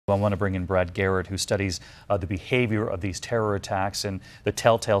I want to bring in Brad Garrett, who studies the behavior of these terror attacks and the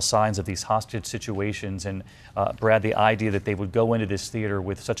telltale signs of these hostage situations. And Brad, the idea that they would go into this theater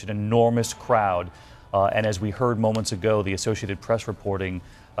with such an enormous crowd, and as we heard moments ago, the Associated Press reporting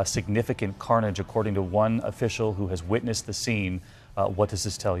a significant carnage, according to one official who has witnessed the scene. What does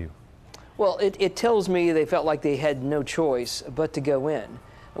this tell you? Well, it tells me they felt like they had no choice but to go in.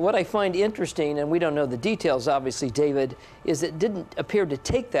 What I find interesting, and we don't know the details, obviously, David, is it didn't appear to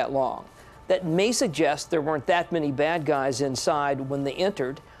take that long. That may suggest there weren't that many bad guys inside when they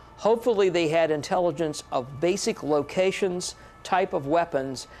entered. Hopefully they had intelligence of basic locations, type of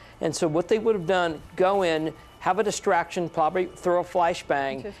weapons, and so what they would have done, go in, have a distraction, probably throw a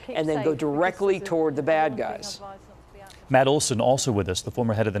flashbang, and then go directly toward the bad guys. Matt Olson also with us, the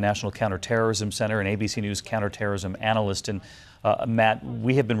former head of the National Counterterrorism Center and ABC News counterterrorism analyst. And Matt,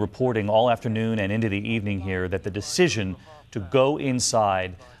 we have been reporting all afternoon and into the evening here that the decision to go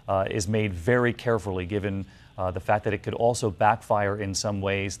inside is made very carefully, given the fact that it could also backfire in some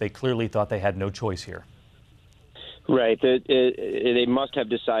ways. They clearly thought they had no choice here. Right. They must have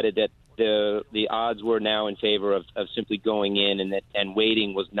decided that the odds were now in favor of simply going in, and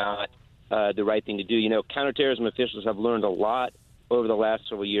waiting was not the right thing to do. You know, counterterrorism officials have learned a lot over the last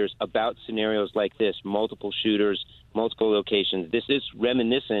several years about scenarios like this: multiple shooters, multiple locations. This is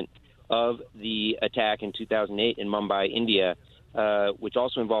reminiscent of the attack in 2008 in Mumbai, India, which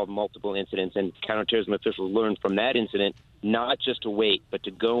also involved multiple incidents. And counterterrorism officials learned from that incident not just to wait, but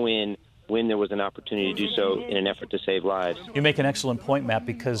to go in when there was an opportunity to do so in an effort to save lives. You make an excellent point, Matt,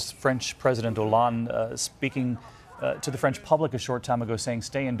 because French President Hollande, speaking to the French public a short time ago, saying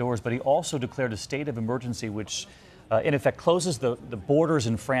stay indoors, but he also declared a state of emergency, which in effect closes the borders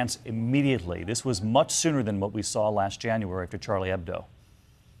in France immediately. This was much sooner than what we saw last January after Charlie Hebdo.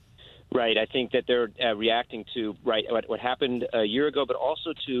 Right. I think that they're reacting to what happened a year ago, but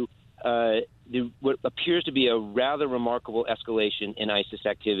also to what appears to be a rather remarkable escalation in ISIS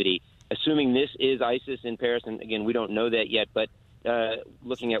activity. Assuming this is ISIS in Paris, and again, we don't know that yet, but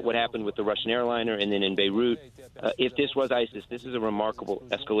looking at what happened with the Russian airliner and then in Beirut, if this was ISIS, this is a remarkable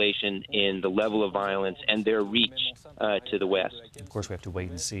escalation in the level of violence and their reach to the West. Of course, we have to wait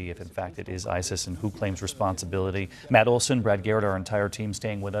and see if, in fact, it is ISIS and who claims responsibility. Matt Olson, Brad Garrett, our entire team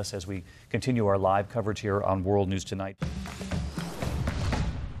staying with us as we continue our live coverage here on World News Tonight.